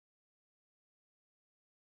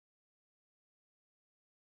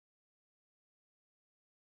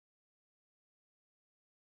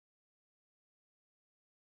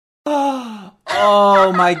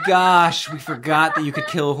Oh my gosh, we forgot that you could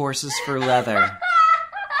kill horses for leather.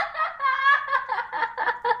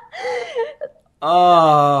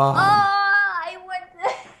 Oh.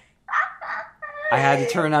 I had to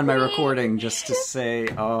turn on my recording just to say,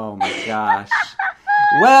 oh my gosh.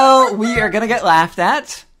 Well, we are going to get laughed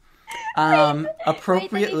at.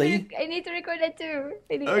 Appropriately. Wait, I need to record that too.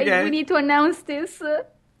 Okay. We need to announce this.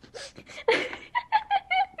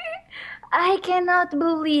 I cannot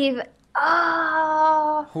believe.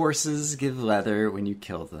 Oh. Horses give leather when you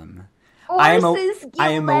kill them. I am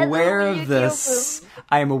aware of this.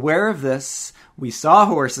 I am aware of this. We saw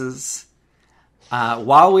horses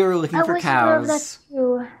while we were looking for cows.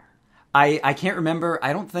 I can't remember.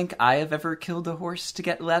 I don't think I have ever killed a horse to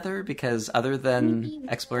get leather because other than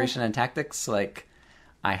exploration and tactics, like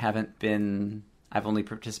I've only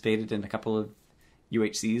participated in a couple of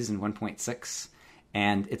UHCs in 1.6,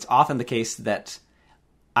 and it's often the case that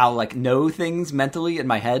I'll like know things mentally in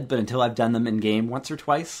my head, but until I've done them in game once or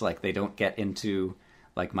twice, like they don't get into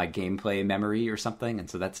like my gameplay memory or something, and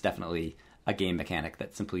so that's definitely a game mechanic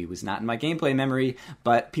that simply was not in my gameplay memory,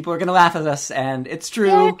 but people are going to laugh at us, and it's true.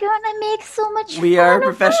 They're going to make so much fun. We are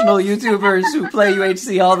professional YouTubers who play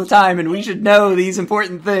UHC all the time, and we should know these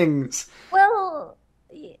important things. Well,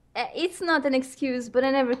 it's not an excuse, but I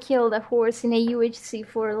never killed a horse in a UHC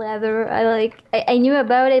for leather. I knew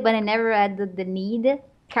about it, but I never had the need.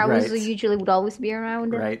 Cows usually would always be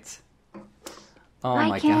around. Right. Oh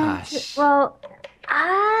my gosh. Well...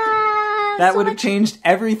 that would have changed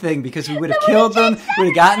everything because we would have killed them, we would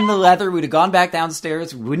have gotten the leather, we would have gone back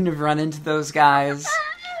downstairs, we wouldn't have run into those guys.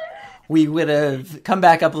 We would have come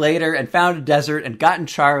back up later and found a desert and gotten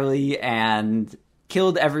Charlie and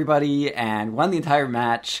killed everybody and won the entire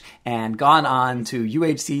match and gone on to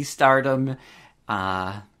UHC stardom.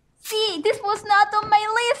 See, this was not on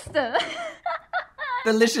my list.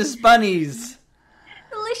 Delicious bunnies.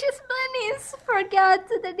 Delicious bunnies forgot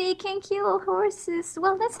that they can kill horses.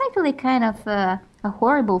 Well, that's actually kind of a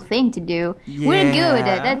horrible thing to do. Yeah. We're good.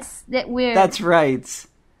 That's right.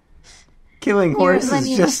 Killing horses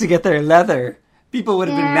just to get their leather. People would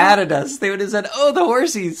have been mad at us. They would have said, "Oh, the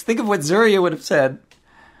horsies." Think of what Zuria would have said.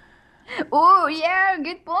 Oh, yeah,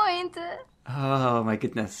 good point. Oh my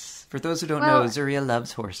goodness. For those who don't know, Zuria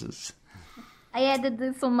loves horses. I added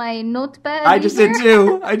this on my notepad. I just did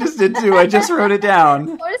too. I just wrote it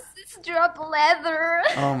down. Horses drop leather.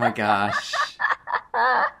 Oh my gosh.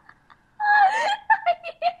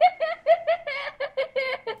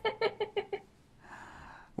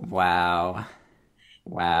 Wow.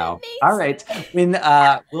 All right.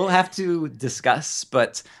 We'll have to discuss,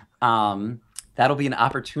 but that'll be an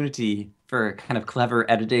opportunity for kind of clever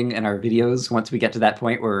editing in our videos once we get to that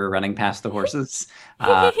point where we're running past the horses.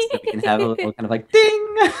 So we can have a little kind of like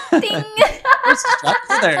ding! Ding!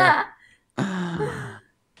 there. Oh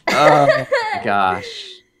my gosh.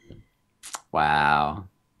 Wow.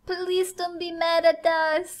 Please don't be mad at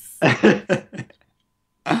us.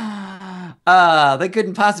 They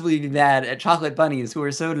couldn't possibly be mad at chocolate bunnies who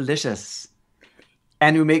are so delicious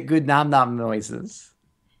and who make good nom-nom noises.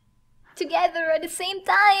 Together at the same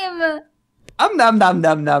time. Nom nom nom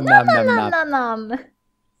nom nom nom nom.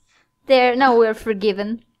 There, now we're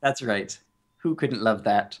forgiven. That's right. Who couldn't love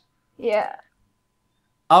that? Yeah.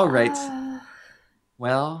 All right.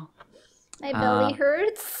 Well, my belly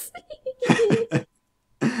hurts.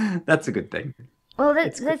 That's a good thing. Well,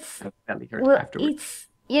 that's belly hurt afterwards.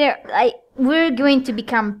 It's we're going to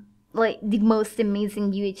become like the most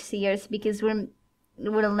amazing UHCers because we'll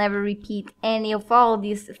never repeat any of all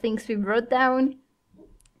these things we wrote down.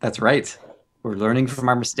 That's right. We're learning from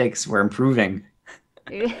our mistakes. We're improving.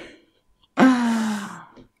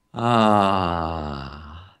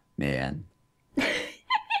 Man.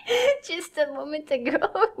 Just a moment ago,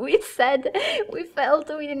 we said we felt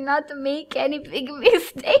we did not make any big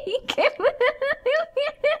mistake.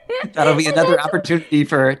 That'll be another opportunity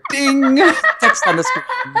for ding text on the screen.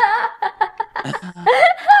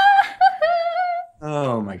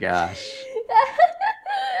 Oh my gosh.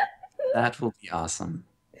 That will be awesome.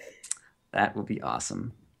 That will be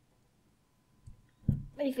awesome.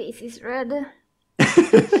 My face is red.